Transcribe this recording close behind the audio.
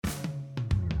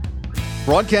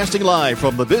Broadcasting live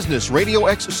from the Business Radio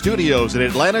X studios in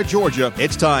Atlanta, Georgia,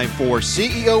 it's time for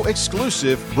CEO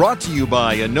Exclusive, brought to you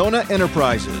by Anona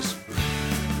Enterprises.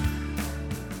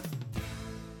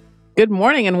 Good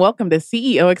morning and welcome to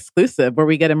CEO Exclusive, where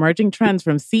we get emerging trends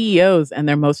from CEOs and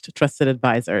their most trusted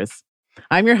advisors.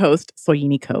 I'm your host,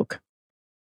 Soyini Koch.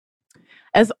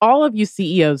 As all of you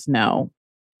CEOs know,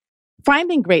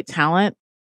 finding great talent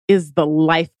is the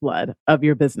lifeblood of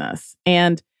your business.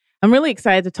 And I'm really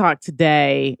excited to talk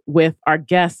today with our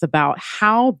guests about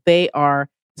how they are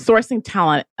sourcing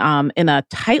talent in a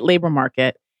tight labor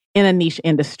market in a niche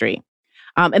industry.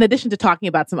 In addition to talking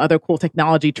about some other cool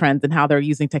technology trends and how they're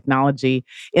using technology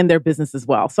in their business as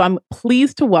well. So I'm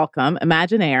pleased to welcome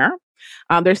Imaginaire,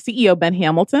 their CEO, Ben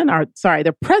Hamilton,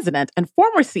 their president and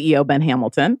former CEO, Ben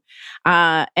Hamilton,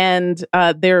 and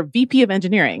their VP of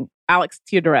engineering, Alex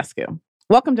Teodorescu.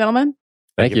 Welcome, gentlemen.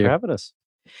 Thank you for having us.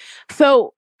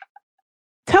 So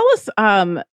tell us,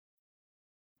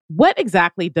 what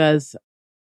exactly does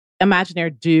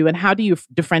Imaginaire do and how do you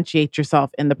differentiate yourself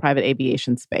in the private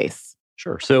aviation space?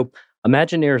 Sure. So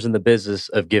Imaginaire is in the business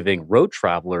of giving road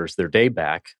travelers their day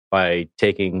back by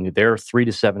taking their 3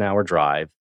 to 7 hour drive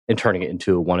and turning it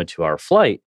into a 1 to 2 hour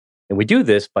flight. And we do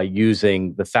this by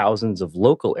using the thousands of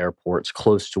local airports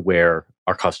close to where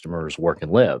our customers work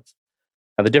and live.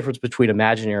 Now, the difference between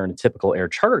Imaginaire and a typical air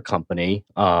charter company,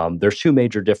 there's two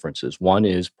major differences. One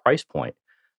is price point.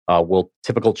 Will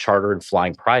typical charter and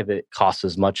flying private cost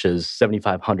as much as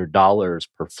 $7,500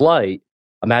 per flight?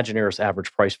 Imaginaire's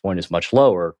average price point is much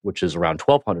lower, which is around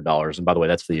 $1,200. And by the way,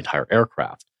 that's for the entire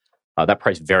aircraft. That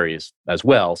price varies as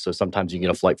well. So sometimes you can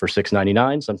get a flight for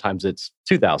 $699, sometimes it's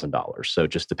 $2,000. So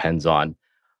it just depends on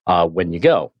when you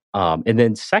go. And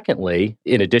then secondly,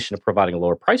 in addition to providing a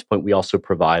lower price point, we also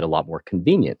provide a lot more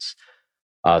convenience.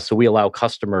 So we allow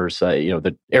customers,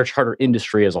 the air charter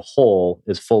industry as a whole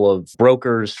is full of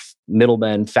brokers,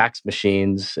 middlemen, fax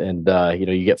machines, and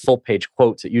you get full page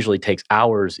quotes. It usually takes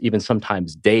hours, even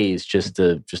sometimes days, just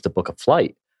to book a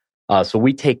flight. So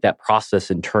we take that process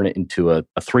and turn it into a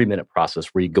 3-minute process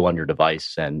where you go on your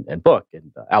device and book.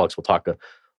 And Alex will talk a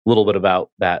little bit about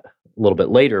that a little bit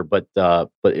later. But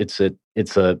it's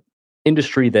a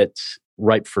industry that's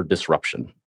ripe for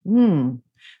disruption.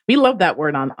 We love that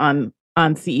word on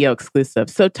CEO Exclusive.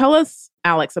 So tell us,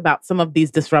 Alex, about some of these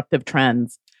disruptive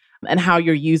trends and how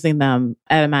you're using them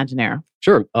at Imaginaire.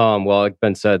 Sure. Well, like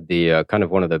Ben said, the kind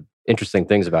of one of the interesting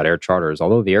things about air charters,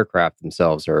 although the aircraft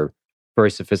themselves are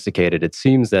very sophisticated, it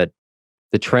seems that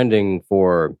the trending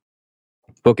for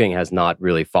booking has not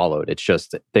really followed. It's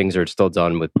just that things are still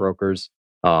done with brokers.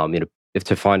 If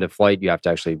to find a flight, you have to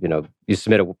actually, you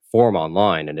submit a form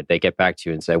online and they get back to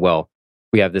you and say, well,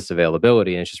 we have this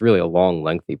availability. And it's just really a long,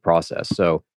 lengthy process.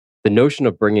 So the notion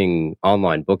of bringing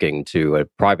online booking to a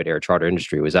private air charter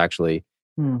industry was actually,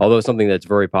 although something that's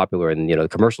very popular in the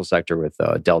commercial sector with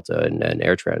Delta and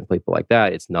AirTran, people like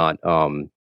that, it's not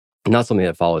something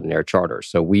that followed in air charter.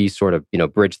 So we sort of,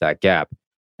 bridged that gap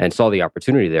and saw the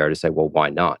opportunity there to say, well, why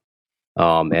not?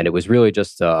 And it was really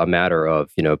just a matter of,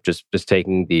 just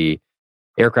taking the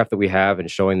aircraft that we have and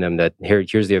showing them that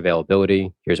here's the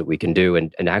availability, here's what we can do,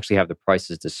 and actually have the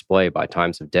prices display by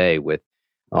times of day with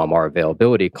our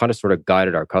availability, kind of sort of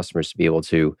guided our customers to be able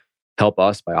to help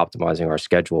us by optimizing our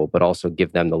schedule, but also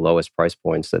give them the lowest price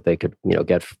points that they could,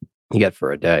 get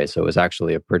for a day. So it was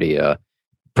actually a pretty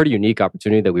unique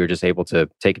opportunity that we were just able to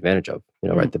take advantage of,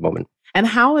 right at the moment. And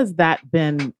how has that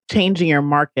been changing your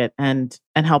market and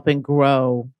helping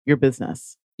grow your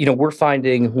business? We're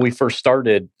finding when we first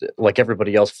started, like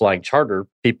everybody else flying charter,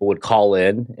 people would call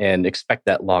in and expect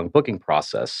that long booking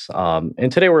process.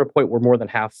 And today we're at a point where more than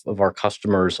half of our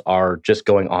customers are just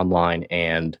going online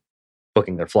and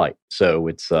booking their flight. So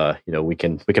it's we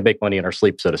can make money in our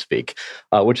sleep, so to speak,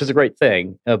 which is a great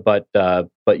thing. But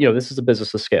this is a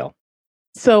business of scale.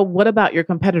 So what about your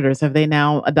competitors? Have they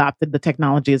now adopted the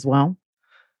technology as well?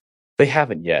 They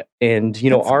haven't yet. And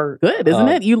That's our good, isn't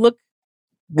it? You look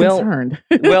concerned.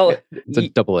 It's a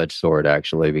double-edged sword,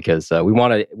 actually, because we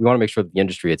want to make sure that the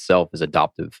industry itself is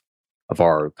adoptive of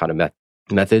our kind of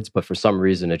methods. But for some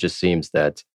reason, it just seems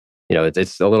that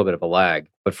it's a little bit of a lag.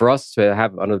 But for us to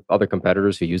have other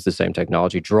competitors who use the same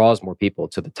technology draws more people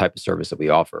to the type of service that we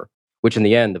offer. Which, in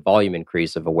the end, the volume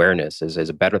increase of awareness is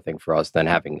a better thing for us than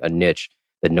having a niche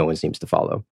that no one seems to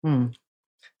follow. And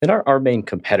our main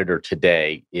competitor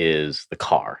today is the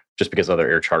car, just because other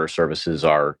air charter services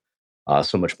are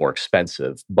so much more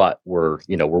expensive. But we're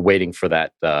waiting for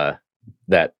that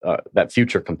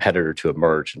future competitor to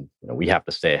emerge, and we have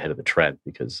to stay ahead of the trend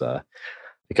because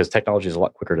technology is a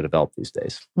lot quicker to develop these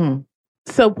days.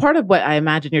 So part of what I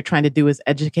imagine you're trying to do is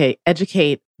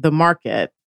educate the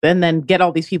market and then get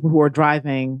all these people who are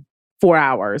driving 4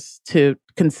 hours to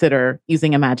consider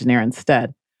using Imagineer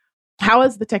instead. How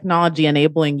is the technology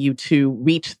enabling you to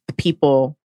reach the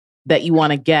people that you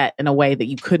want to get in a way that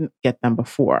you couldn't get them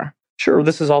before? Sure.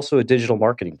 This is also a digital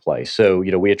marketing play. So,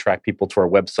 we attract people to our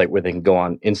website where they can go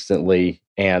on instantly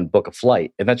and book a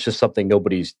flight. And that's just something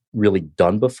nobody's really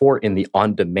done before in the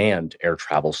on-demand air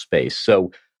travel space.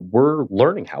 So we're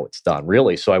learning how it's done,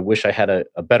 really. So I wish I had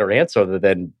a better answer other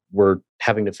than we're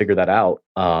having to figure that out.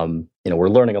 We're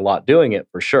learning a lot doing it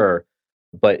for sure.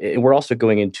 But we're also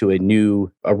going into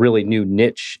a really new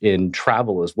niche in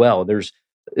travel as well. There's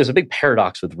a big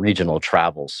paradox with regional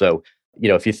travel. So,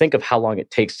 if you think of how long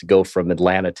it takes to go from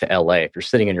Atlanta to LA, if you're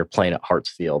sitting in your plane at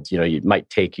Hartsfield, it might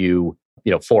take you,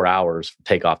 4 hours from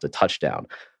takeoff to touchdown.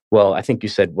 Well, I think you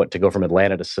said to go from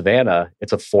Atlanta to Savannah,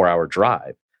 it's a 4-hour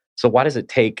drive. So why does it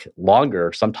take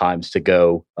longer sometimes to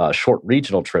go short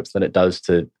regional trips than it does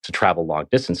to travel long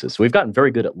distances? So we've gotten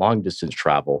very good at long distance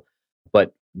travel,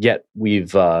 but yet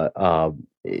there's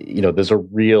a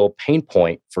real pain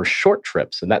point for short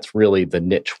trips. And that's really the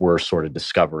niche we're sort of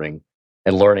discovering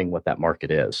and learning what that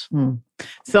market is.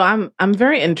 So I'm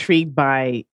very intrigued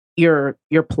by your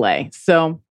play.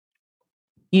 So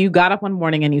you got up one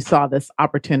morning and you saw this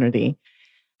opportunity.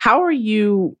 How do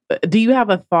you have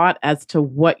a thought as to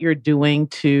what you're doing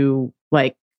to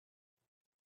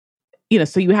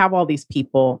so you have all these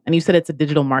people and you said it's a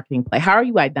digital marketing play. How are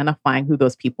you identifying who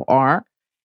those people are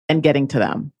and getting to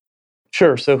them?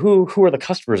 Sure. So who are the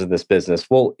customers in this business?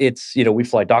 Well, it's, we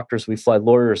fly doctors, we fly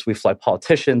lawyers, we fly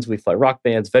politicians, we fly rock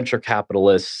bands, venture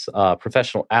capitalists,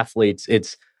 professional athletes.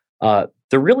 They're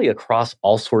really across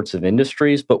all sorts of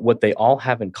industries, but what they all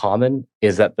have in common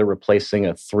is that they're replacing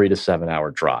a 3 to 7 hour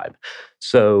drive.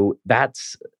 So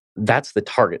that's the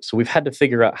target. So we've had to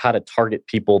figure out how to target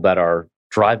people that are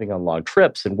driving on long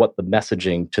trips and what the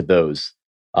messaging to those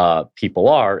people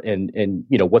are, and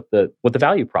what the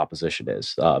value proposition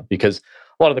is. Because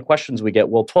a lot of the questions we get,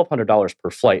 well, $1,200 per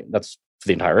flight. That's for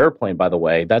the entire airplane, by the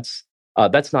way. That's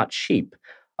not cheap.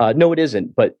 No, it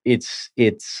isn't. But it's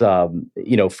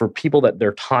for people that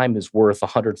their time is worth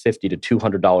 $150 to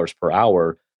 $200 per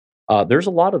hour. There's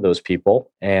a lot of those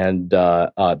people, and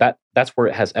that's where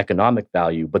it has economic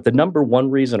value. But the number one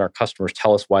reason our customers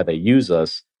tell us why they use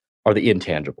us are the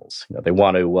intangibles. They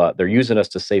want to. They're using us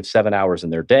to save 7 hours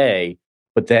in their day,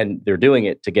 but then they're doing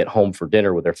it to get home for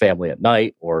dinner with their family at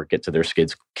night, or get to their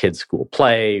kids' school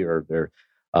play, or their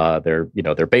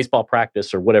baseball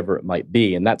practice, or whatever it might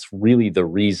be. And that's really the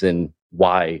reason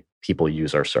why people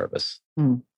use our service.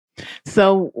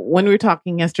 So when we were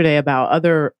talking yesterday about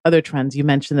other trends, you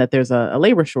mentioned that there's a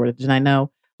labor shortage, and I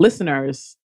know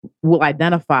listeners will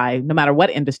identify, no matter what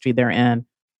industry they're in,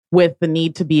 with the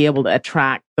need to be able to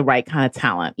attract the right kind of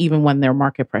talent, even when there are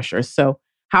market pressures. So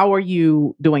how are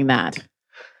you doing that?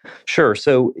 Sure.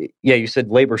 So, you said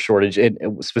labor shortage. And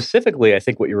specifically, I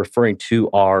think what you're referring to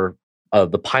are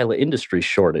the pilot industry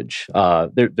shortage.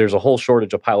 There's a whole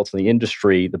shortage of pilots in the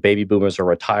industry. The baby boomers are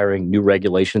retiring. New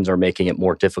regulations are making it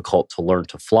more difficult to learn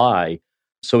to fly.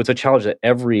 So it's a challenge that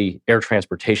every air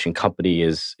transportation company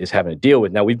is having to deal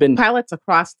with. Now, we've been pilots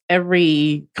across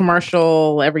every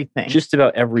commercial, everything. Just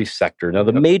about every sector. Now,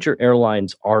 the major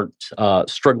airlines aren't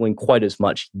struggling quite as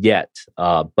much yet,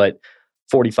 but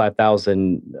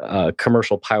 45,000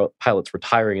 commercial pilots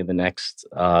retiring in the next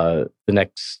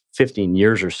 15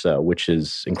 years or so, which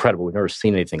is incredible. We've never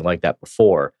seen anything like that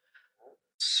before.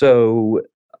 So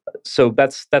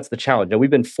that's the challenge. Now, we've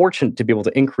been fortunate to be able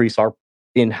to increase our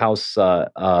in-house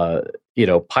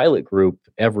pilot group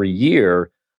every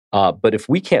year. But if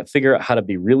we can't figure out how to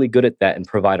be really good at that and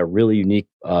provide a really unique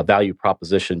value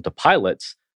proposition to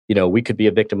pilots, we could be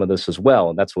a victim of this as well.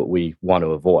 And that's what we want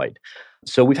to avoid.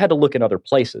 So we've had to look in other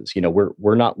places.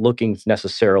 We're not looking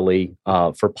necessarily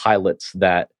for pilots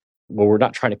we're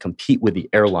not trying to compete with the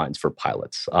airlines for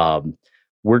pilots.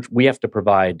 We have to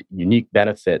provide unique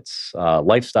benefits,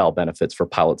 lifestyle benefits for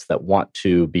pilots that want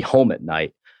to be home at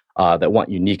night, that want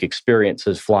unique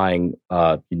experiences flying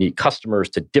unique customers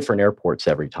to different airports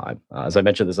every time. As I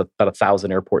mentioned, there's about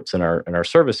 1,000 airports in our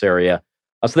service area,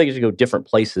 so they get to go different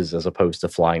places as opposed to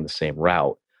flying the same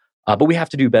route. But we have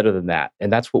to do better than that,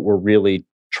 and that's what we're really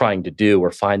trying to do,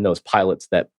 or find those pilots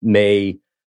that may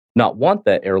not want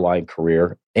that airline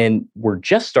career. And we're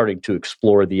just starting to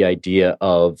explore the idea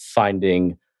of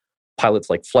finding pilots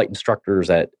like flight instructors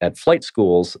at flight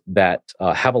schools that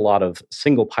have a lot of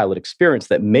single pilot experience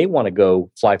that may want to go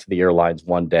fly for the airlines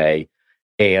one day,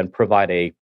 and provide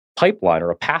a pipeline or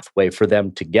a pathway for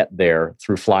them to get there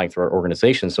through flying through our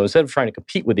organization. So instead of trying to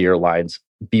compete with the airlines,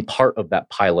 be part of that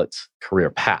pilot's career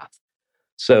path.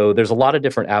 So there's a lot of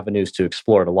different avenues to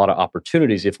explore and a lot of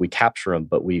opportunities if we capture them,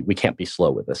 but we can't be slow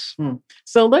with this.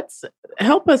 So let's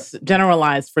help us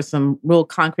generalize for some real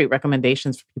concrete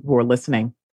recommendations for people who are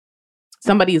listening.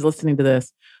 Somebody is listening to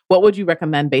this. What would you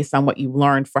recommend based on what you've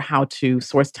learned for how to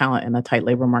source talent in a tight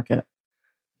labor market?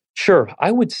 Sure.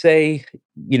 I would say,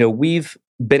 we've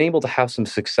been able to have some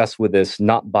success with this,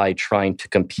 not by trying to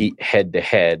compete head to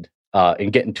head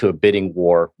and get into a bidding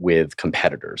war with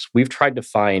competitors. We've tried to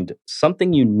find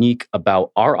something unique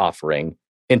about our offering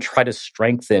and try to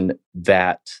strengthen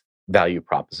that value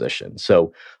proposition.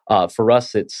 So for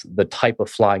us, it's the type of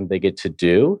flying they get to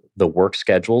do, the work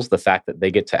schedules, the fact that they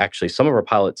get to actually, some of our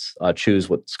pilots choose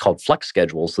what's called flex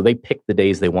schedules. So they pick the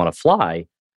days they want to fly,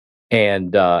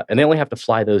 and they only have to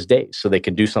fly those days, so they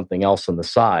can do something else on the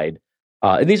side.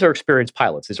 And these are experienced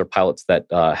pilots. These are pilots that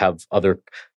have other,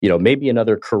 maybe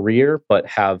another career, but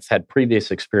have had previous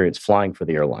experience flying for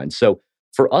the airline. So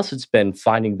for us, it's been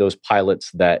finding those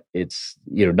pilots that it's,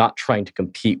 not trying to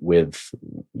compete with,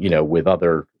 with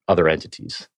other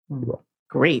entities.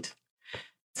 Great.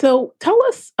 So tell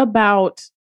us about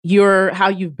how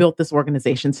you've built this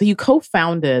organization. So you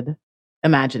co-founded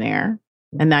Imaginaire,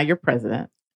 and now you're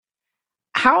president.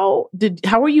 How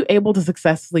were you able to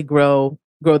successfully grow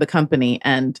the company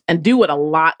and do what a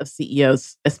lot of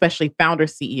CEOs, especially founder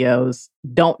CEOs,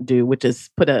 don't do, which is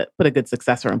put a good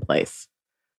successor in place?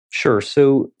 Sure.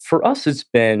 So for us, it's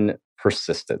been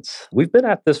persistence. We've been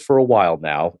at this for a while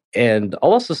now. And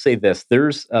I'll also say this,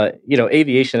 there's,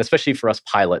 aviation, especially for us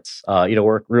pilots,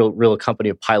 we're a real company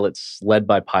of pilots led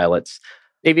by pilots.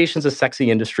 Aviation's a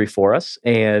sexy industry for us,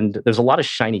 and there's a lot of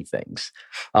shiny things.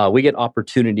 We get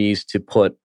opportunities to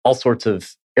put all sorts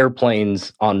of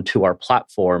airplanes onto our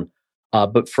platform.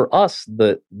 But for us,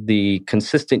 the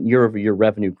consistent year-over-year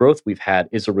revenue growth we've had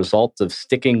is a result of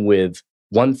sticking with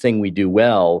one thing we do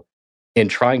well and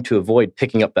trying to avoid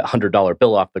picking up that $100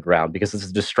 bill off the ground because it's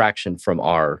a distraction from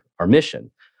our mission.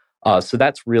 So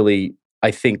that's really,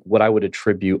 I think, what I would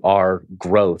attribute our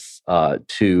growth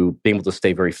to being able to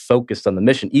stay very focused on the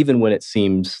mission, even when it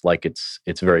seems like it's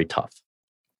very tough.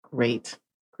 Great.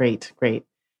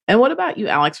 And what about you,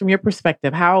 Alex? From your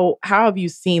perspective, how have you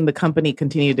seen the company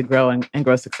continue to grow and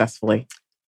grow successfully?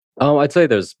 I'd say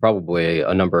there's probably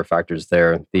a number of factors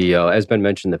there. As Ben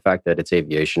mentioned, the fact that it's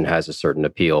aviation has a certain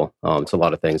appeal to a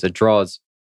lot of things. It draws,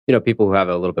 people who have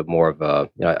a little bit more of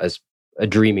a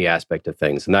dreamy aspect of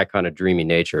things, and that kind of dreamy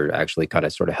nature actually kind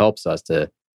of sort of helps us to,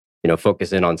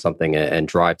 focus in on something and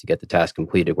drive to get the task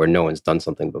completed where no one's done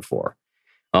something before.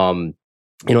 On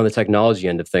the technology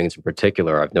end of things in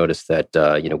particular, I've noticed that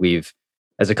we've,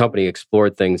 as a company,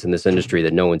 explored things in this industry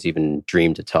that no one's even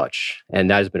dreamed to touch. And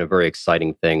that has been a very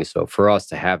exciting thing. So for us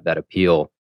to have that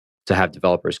appeal, to have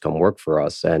developers come work for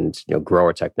us and grow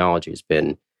our technology has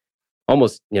been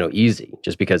almost easy,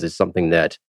 just because it's something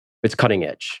that it's cutting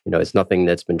edge. It's nothing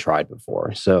that's been tried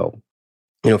before. So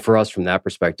for us from that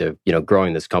perspective,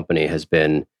 growing this company has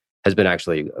been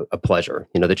actually a pleasure.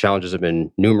 The challenges have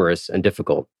been numerous and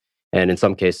difficult. And in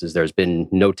some cases, there's been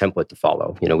no template to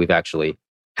follow. We've actually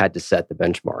had to set the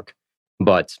benchmark.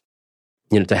 But,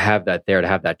 to have that there, to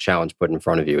have that challenge put in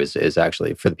front of you is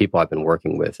actually, for the people I've been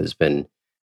working with, has been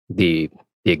the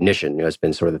ignition. It's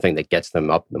been sort of the thing that gets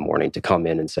them up in the morning to come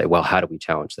in and say, well, how do we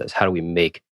challenge this? How do we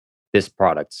make this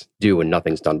product do when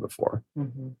nothing's done before?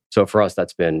 Mm-hmm. So for us,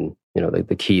 that's been,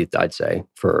 the key, I'd say,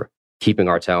 for keeping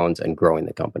our talents and growing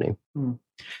the company. Mm.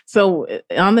 So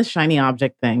on the shiny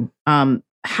object thing,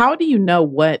 how do you know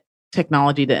what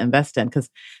technology to invest in? Because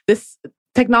this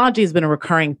technology has been a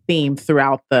recurring theme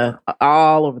throughout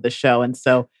all over the show. And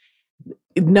so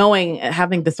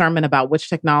having discernment about which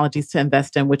technologies to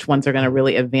invest in, which ones are going to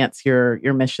really advance your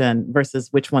mission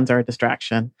versus which ones are a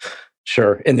distraction.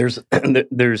 Sure. And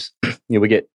there's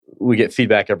we get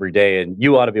feedback every day, and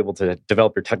you ought to be able to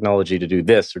develop your technology to do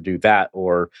this or do that,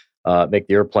 or make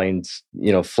the airplanes,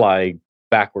 fly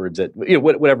backwards at,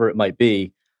 whatever it might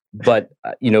be. But,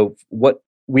 what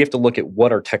we have to look at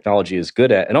what our technology is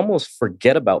good at and almost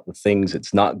forget about the things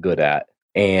it's not good at.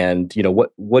 And,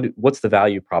 what's the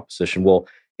value proposition? Well,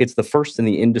 it's the first in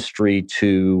the industry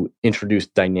to introduce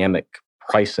dynamic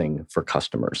pricing for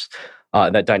customers.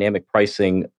 That dynamic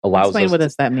pricing allows Explain us. What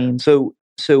does that mean? So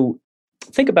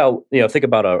think about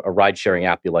a ride sharing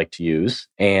app you like to use,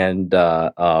 and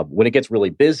when it gets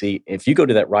really busy, if you go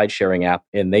to that ride sharing app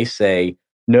and they say,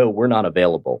 no, we're not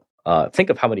available. Think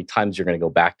of how many times you're going to go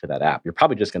back to that app. You're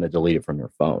probably just going to delete it from your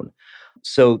phone.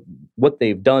 So what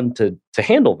they've done to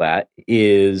handle that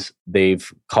is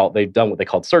they've done what they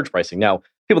call surge pricing. Now,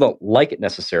 people don't like it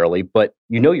necessarily, but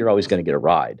you're always going to get a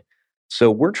ride. So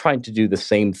we're trying to do the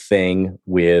same thing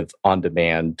with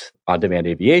on-demand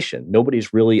aviation.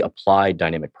 Nobody's really applied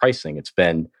dynamic pricing. It's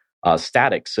been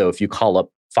static. So if you call up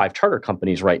 5 charter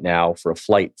companies right now for a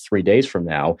flight 3 days from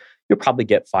now, you'll probably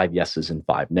get 5 yeses and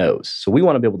 5 nos. So we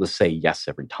want to be able to say yes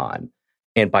every time.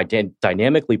 And by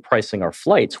dynamically pricing our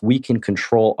flights, we can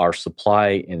control our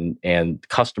supply and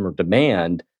customer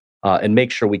demand and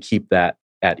make sure we keep that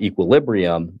at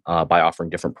equilibrium by offering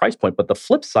different price point. But the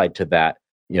flip side to that,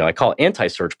 I call it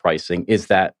anti-surge pricing, is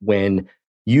that when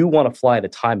you want to fly at a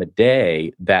time of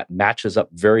day that matches up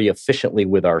very efficiently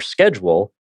with our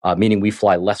schedule, meaning we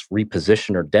fly less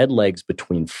reposition or dead legs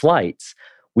between flights,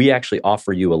 we actually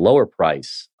offer you a lower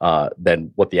price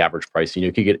than what the average price.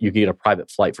 You could get a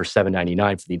private flight for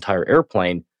 $7.99 for the entire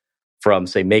airplane from,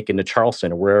 say, Macon to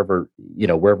Charleston or wherever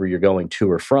you're going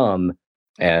to or from,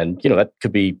 and that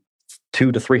could be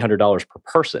 $200 to $300 per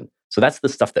person. So that's the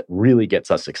stuff that really gets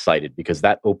us excited because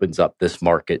that opens up this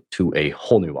market to a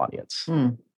whole new audience.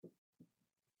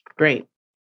 Great.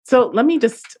 So let me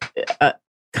just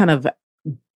kind of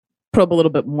probe a little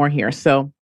bit more here.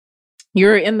 So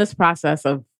you're in this process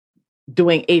of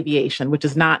doing aviation, which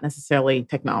is not necessarily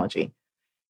technology.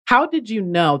 How did you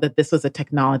know that this was a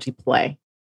technology play?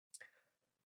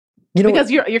 Because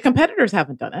your competitors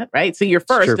haven't done it, right? So you're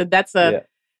first, Sure. and that's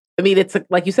it's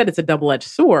like you said, it's a double-edged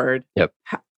sword. Yep.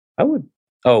 I would.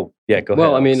 Oh, yeah, go ahead.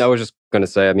 Well, Alex. I was just going to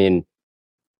say,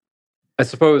 I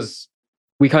suppose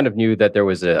we kind of knew that there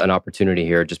was an opportunity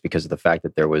here just because of the fact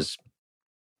that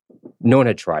no one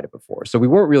had tried it before. So we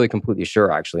weren't really completely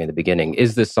sure, actually, in the beginning,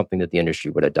 is this something that the industry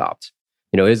would adopt?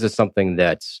 Is this something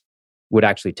that would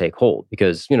actually take hold?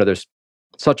 Because, there's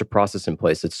such a process in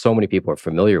place that so many people are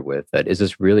familiar with that is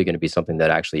this really going to be something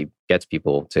that actually gets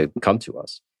people to come to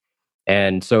us?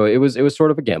 And so it was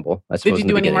sort of a gamble, I suppose. Did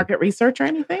you do any market research or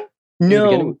anything?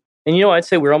 No. And I'd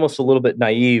say we're almost a little bit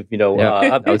naive.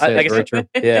 I would say that's very true.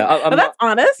 Yeah, that's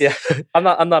honest. Yeah, I'm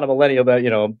not a millennial, but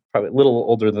I'm probably a little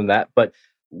older than that. But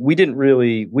we didn't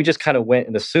really. We just kind of went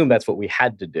and assumed that's what we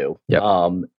had to do. Yep.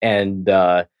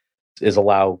 Is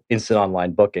allow instant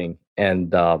online booking,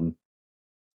 and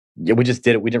we just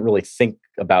did it. We didn't really think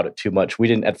about it too much. We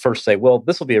didn't at first say, well,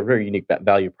 this will be a very unique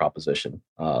value proposition.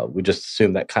 We just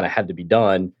assumed that kind of had to be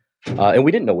done. And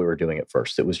we didn't know we were doing it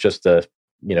first. It was just a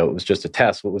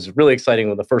test. What was really exciting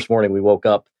when the first morning we woke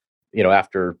up,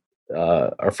 after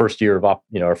our first year of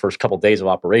our first couple of days of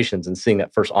operations and seeing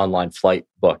that first online flight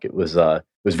book, it was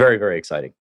very, very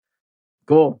exciting.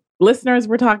 Cool. Listeners,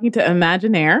 we're talking to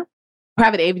Imaginaire,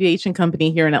 private aviation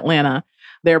company here in Atlanta.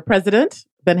 Their president,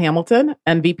 Ben Hamilton,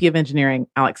 and VP of Engineering,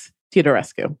 Alex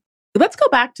Teodorescu. Let's go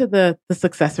back to the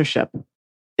successorship.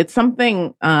 It's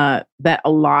something that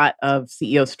a lot of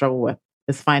CEOs struggle with,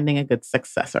 is finding a good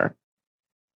successor.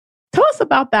 Tell us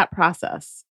about that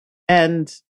process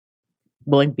and,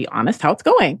 willing to be honest, how it's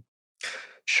going.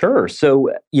 Sure.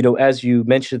 So, as you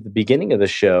mentioned at the beginning of the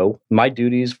show, my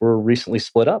duties were recently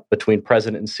split up between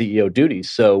president and CEO duties.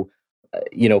 So,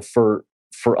 for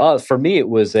me, it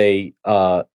was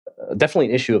definitely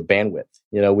an issue of bandwidth.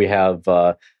 We have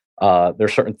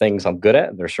there's certain things I'm good at,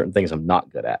 and there's certain things I'm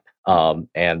not good at.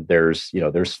 And there's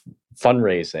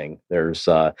fundraising. There's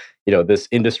this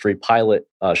industry pilot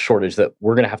shortage that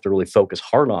we're going to have to really focus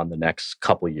hard on the next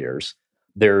couple of years.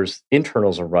 There's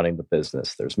internals of running the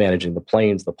business. There's managing the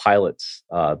planes, the pilots,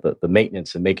 the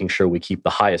maintenance, and making sure we keep the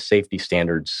highest safety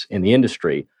standards in the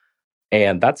industry.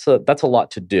 And that's a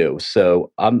lot to do.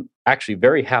 So I'm actually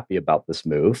very happy about this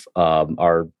move.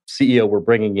 Our CEO we're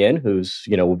bringing in, who's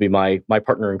will be my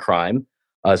partner in crime.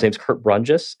 His name's Kurt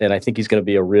Brungis, and I think he's going to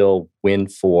be a real win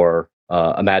for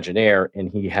Imaginaire. And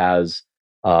he has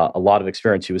a lot of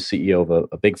experience. He was CEO of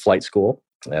a big flight school,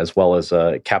 as well as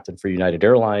a captain for United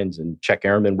Airlines and check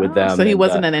airman with them. So he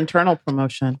wasn't an internal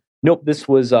promotion. Nope. This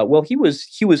was he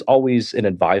was always an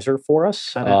advisor for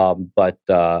us, but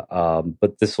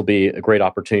this will be a great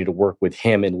opportunity to work with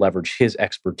him and leverage his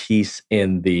expertise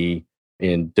in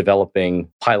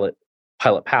developing pilot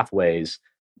pathways,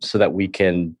 so that we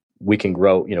can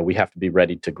grow. We have to be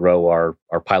ready to grow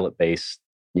our pilot base,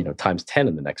 times 10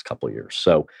 in the next couple of years.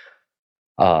 So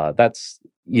that's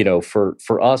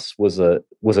for us was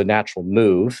a natural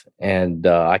move, and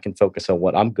I can focus on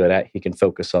what I'm good at. He can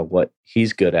focus on what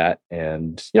he's good at,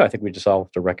 and I think we just all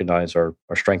have to recognize our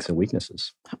strengths and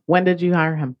weaknesses. When did you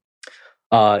hire him?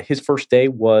 His first day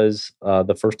was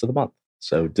the first of the month,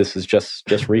 so this is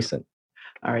just recent.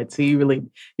 All right, so you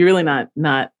really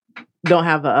not don't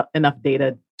have enough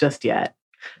data just yet,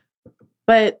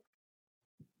 but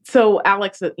so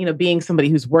Alex, being somebody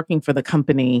who's working for the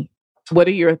company, what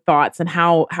are your thoughts, and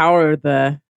how are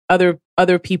the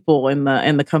other people in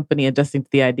the company adjusting to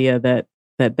the idea that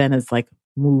that Ben has like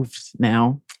moved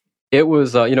now? It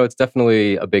was, it's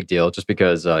definitely a big deal just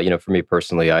because, for me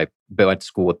personally, I went to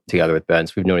school together with Ben.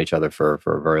 So we've known each other for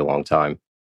a very long time.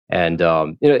 And,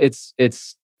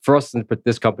 it's for us,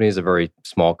 this company is a very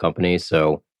small company.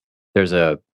 So there's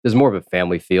more of a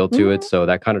family feel to it. So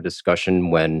that kind of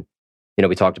discussion when,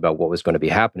 we talked about what was going to be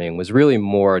happening was really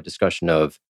more a discussion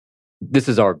of this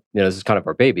is kind of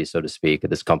our baby, so to speak, of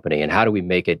this company. And how do we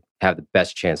make it have the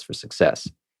best chance for success?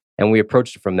 And we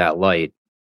approached it from that light.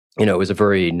 It was a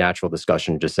very natural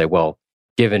discussion to just say, well,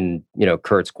 given,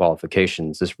 Kurt's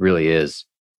qualifications, this really is,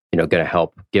 going to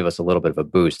help give us a little bit of a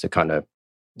boost to kind of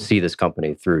see this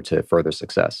company through to further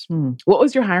success. What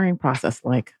was your hiring process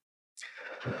like?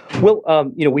 Well,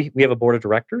 we have a board of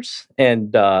directors,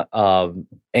 and I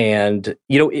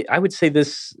would say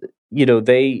this,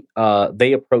 they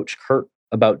approached Kurt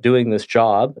about doing this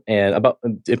job and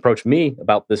approached me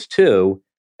about this too,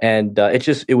 and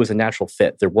it was a natural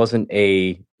fit. There wasn't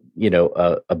a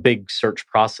big search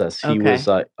process. He was,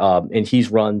 and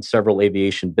he's run several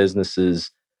aviation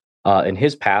businesses in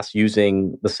his past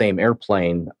using the same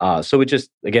airplane. So it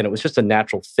was just a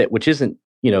natural fit, which isn't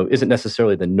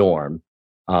necessarily the norm.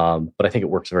 But I think it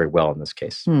works very well in this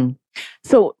case.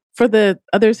 So for the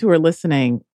others who are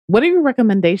listening, what are your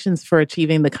recommendations for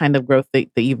achieving the kind of growth that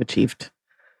you've achieved?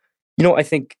 I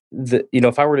think that,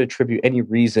 if I were to attribute any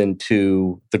reason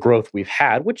to the growth we've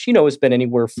had, which, has been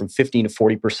anywhere from 15 to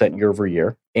 40% year over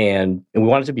year, and we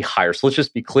want it to be higher. So let's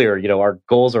just be clear, our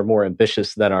goals are more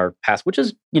ambitious than our past, which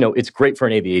is, it's great for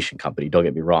an aviation company. Don't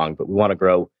get me wrong, but we want to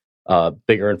grow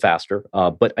bigger and faster.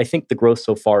 But I think the growth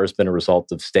so far has been a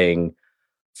result of staying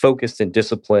focused and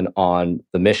disciplined on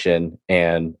the mission,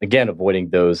 and again,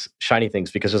 avoiding those shiny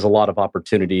things because there's a lot of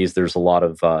opportunities. There's a lot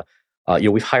of,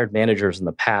 we've hired managers in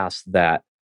the past that,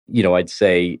 I'd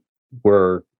say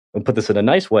were, and put this in a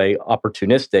nice way,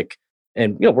 opportunistic.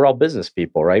 And, we're all business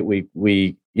people, right?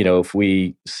 We if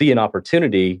we see an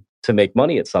opportunity to make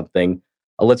money at something,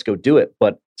 let's go do it.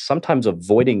 But sometimes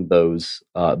avoiding those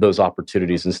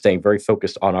opportunities and staying very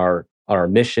focused on our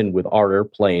mission with our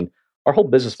airplane. Our whole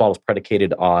business model is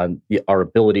predicated on our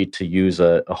ability to use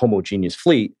a homogeneous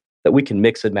fleet that we can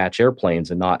mix and match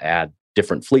airplanes and not add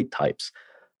different fleet types.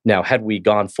 Now, had we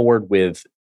gone forward with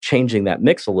changing that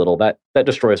mix a little, that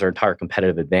destroys our entire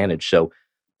competitive advantage. So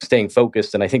staying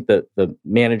focused, and I think that the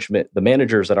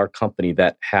managers at our company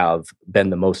that have been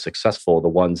the most successful, the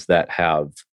ones that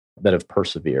have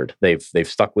persevered, they've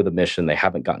stuck with a mission, they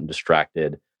haven't gotten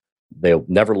distracted, they'll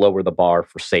never lower the bar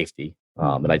for safety.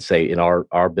 And I'd say in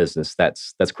our business,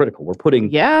 that's critical. We're putting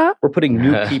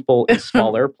new people in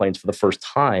small airplanes for the first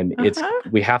time.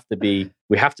 We have to be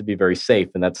very safe,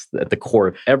 and that's at the core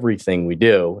of everything we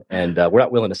do. And we're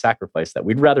not willing to sacrifice that.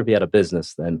 We'd rather be out of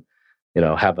business than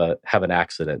have an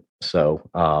accident. So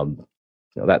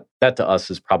that to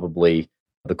us is probably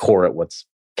the core at what's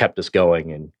kept us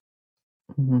going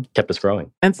and kept us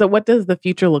growing. And so, what does the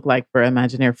future look like for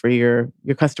Imagineer for your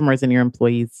customers and your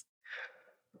employees?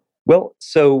 Well,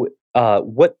 so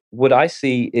what I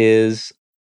see is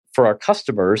for our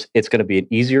customers, it's going to be an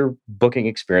easier booking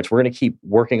experience. We're going to keep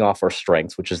working off our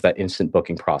strengths, which is that instant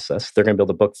booking process. They're going to be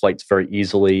able to book flights very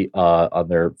easily on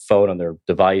their phone, on their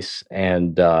device,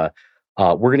 and we're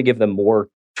going to give them more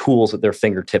tools at their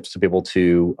fingertips to be able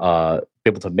to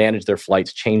manage their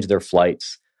flights, change their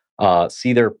flights,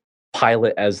 see their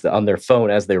pilot on their phone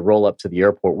as they roll up to the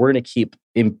airport. We're going to keep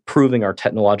improving our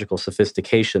technological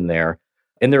sophistication there.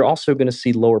 And they're also going to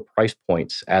see lower price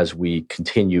points as we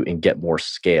continue and get more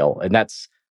scale. And that's,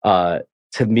 to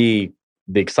me,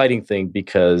 the exciting thing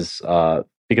because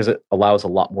it allows a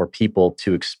lot more people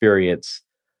to experience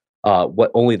what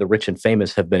only the rich and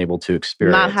famous have been able to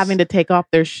experience. Not having to take off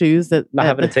their shoes. They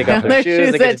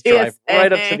get to drive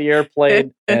right up to the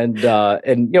airplane. And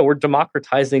we're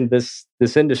democratizing this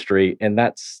industry. And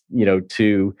that's,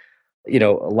 to,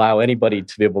 allow anybody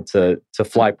to be able to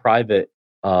fly private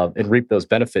and reap those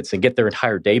benefits and get their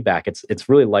entire day back. It's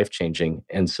really life-changing.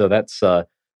 And so that's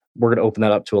we're going to open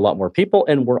that up to a lot more people.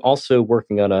 And we're also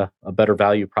working on a better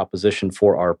value proposition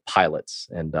for our pilots,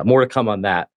 and more to come on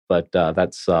that. But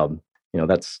that's our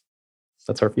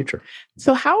future.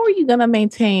 So how are you going to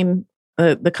maintain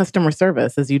the customer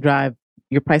service as you drive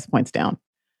your price points down?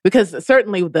 Because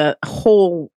certainly the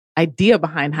whole idea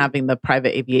behind having the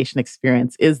private aviation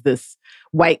experience is this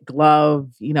white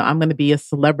glove, I'm going to be a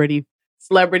celebrity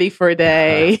for a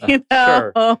day.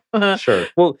 Sure.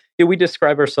 Well, we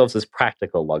describe ourselves as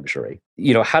practical luxury.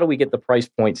 How do we get the price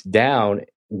points down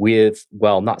with,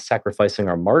 not sacrificing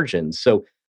our margins? So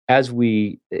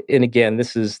and again,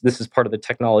 this is part of the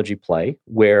technology play,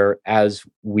 where as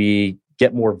we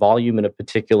get more volume in a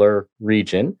particular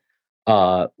region,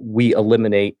 we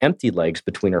eliminate empty legs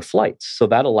between our flights. So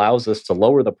that allows us to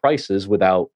lower the prices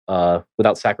without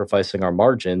sacrificing our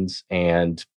margins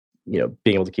and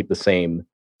being able to keep the same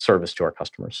service to our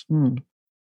customers.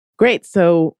 Great.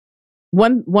 So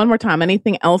one more time,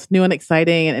 anything else new and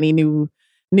exciting, and any new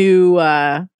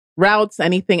routes,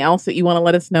 anything else that you want to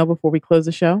let us know before we close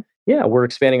the show? Yeah, we're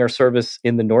expanding our service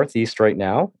in the Northeast right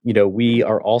now. We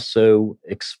are also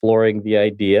exploring the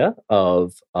idea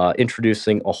of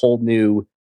introducing a whole new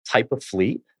type of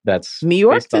fleet that's New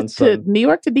York to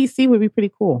DC would be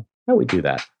pretty cool. No, we do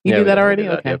that. You do that already?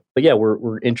 Okay. Yeah. But yeah,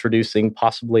 we're introducing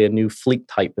possibly a new fleet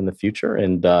type in the future,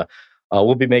 and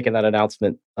we'll be making that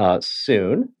announcement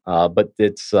soon. But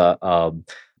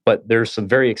there's some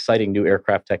very exciting new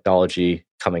aircraft technology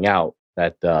coming out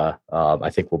that I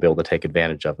think we'll be able to take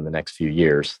advantage of in the next few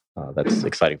years. That's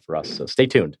exciting for us. So stay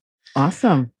tuned.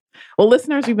 Awesome. Well,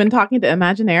 listeners, we've been talking to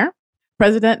Imaginaire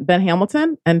President Ben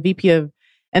Hamilton and VP of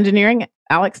Engineering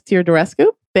Alex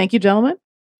Teodorescu. Thank you, gentlemen.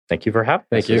 Thank you for having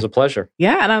me. It was a pleasure.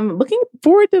 Yeah, and I'm looking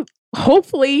forward to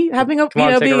hopefully having being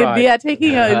on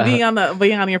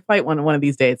your flight one of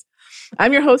these days.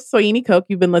 I'm your host, Soyini Koch.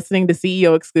 You've been listening to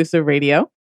CEO Exclusive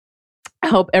Radio. I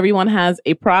hope everyone has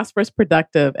a prosperous,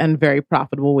 productive, and very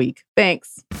profitable week.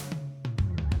 Thanks.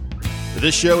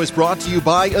 This show is brought to you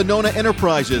by Anona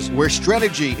Enterprises, where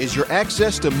strategy is your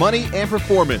access to money and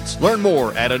performance. Learn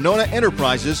more at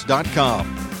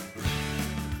AnonaEnterprises.com.